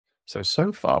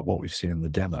So far, what we've seen in the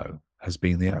demo has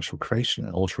been the actual creation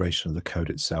and alteration of the code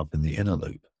itself in the inner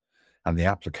loop and the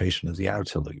application of the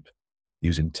outer loop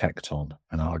using Tecton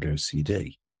and Argo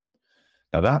CD.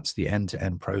 Now, that's the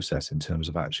end-to-end process in terms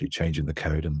of actually changing the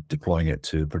code and deploying it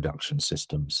to production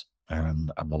systems and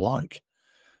the like.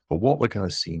 But what we're going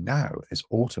to see now is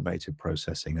automated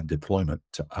processing and deployment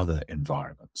to other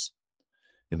environments.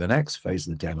 In the next phase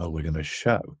of the demo, we're going to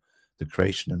show the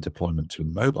creation and deployment to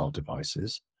mobile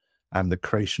devices and the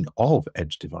creation of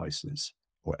edge devices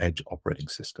or edge operating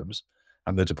systems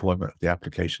and the deployment of the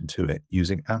application to it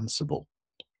using Ansible.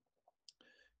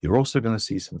 You're also going to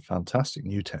see some fantastic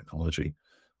new technology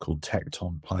called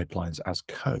Tecton Pipelines as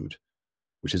Code,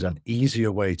 which is an easier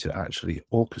way to actually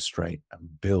orchestrate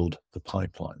and build the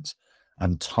pipelines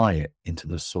and tie it into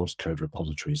the source code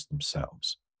repositories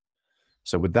themselves.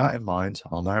 So with that in mind,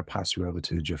 I'll now pass you over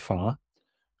to Jafar,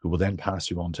 who will then pass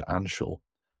you on to Anshul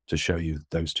to show you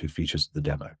those two features of the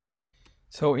demo.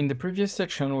 So in the previous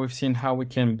section, we've seen how we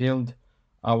can build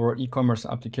our e-commerce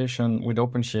application with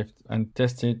OpenShift and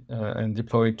test it and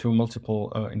deploy it to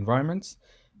multiple environments.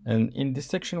 And in this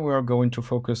section, we are going to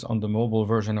focus on the mobile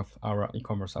version of our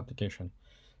e-commerce application.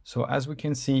 So as we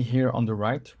can see here on the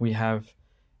right, we have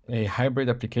a hybrid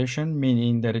application,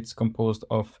 meaning that it's composed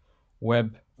of a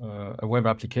web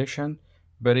application,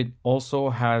 but it also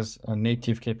has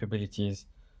native capabilities.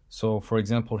 So for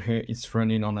example, here it's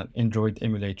running on an Android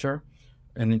emulator,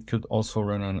 and it could also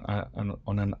run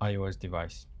on an iOS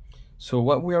device. So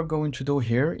what we are going to do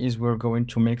here is we're going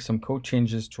to make some code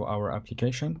changes to our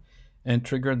application and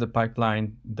trigger the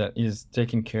pipeline that is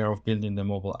taking care of building the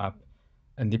mobile app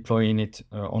and deploying it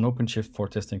on OpenShift for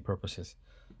testing purposes.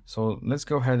 So let's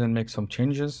go ahead and make some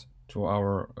changes to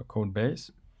our code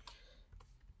base.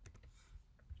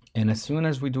 And as soon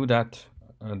as we do that,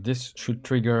 this should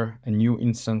trigger a new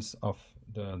instance of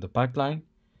the pipeline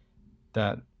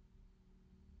that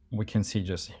we can see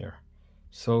just here.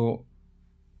 So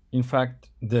in fact,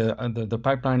 the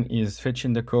pipeline is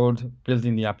fetching the code,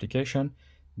 building the application,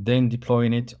 then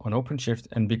deploying it on OpenShift.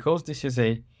 And because this is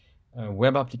a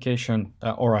web application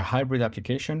or a hybrid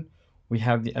application, we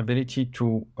have the ability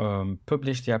to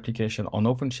publish the application on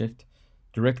OpenShift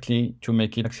directly to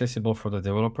make it accessible for the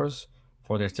developers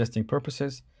for their testing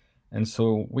purposes. And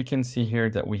so we can see here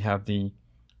that we have the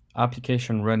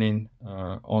application running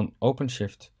on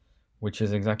OpenShift, which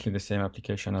is exactly the same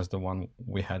application as the one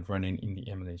we had running in the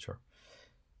emulator.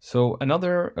 So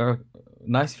another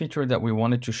nice feature that we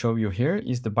wanted to show you here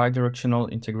is the bidirectional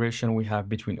integration we have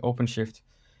between OpenShift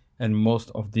and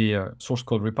most of the source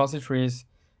code repositories.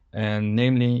 And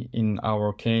namely, in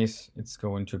our case, it's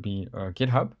going to be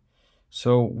GitHub.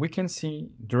 So we can see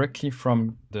directly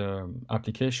from the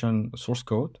application source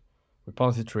code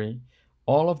repository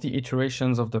all of the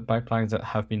iterations of the pipelines that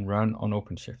have been run on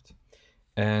OpenShift.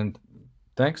 And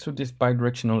thanks to this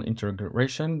bidirectional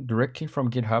integration directly from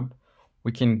GitHub,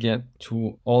 we can get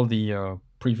to all the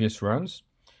previous runs.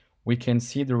 We can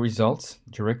see the results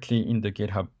directly in the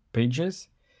GitHub pages,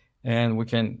 and we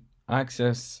can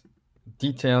access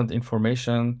detailed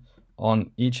information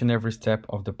on each and every step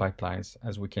of the pipelines,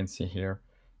 as we can see here,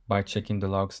 by checking the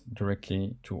logs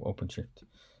directly to OpenShift.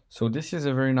 So this is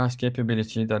a very nice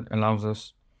capability that allows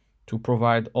us to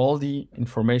provide all the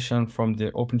information from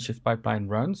the OpenShift pipeline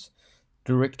runs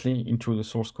directly into the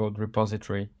source code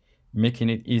repository, making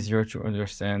it easier to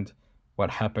understand what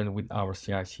happened with our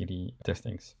CI/CD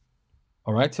testings.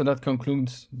 All right, so that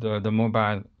concludes the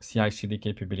mobile CI/CD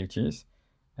capabilities.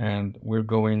 And we're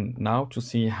going now to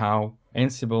see how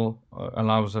Ansible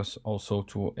allows us also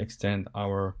to extend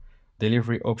our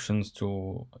delivery options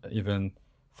to even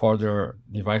further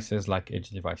devices like edge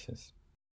devices.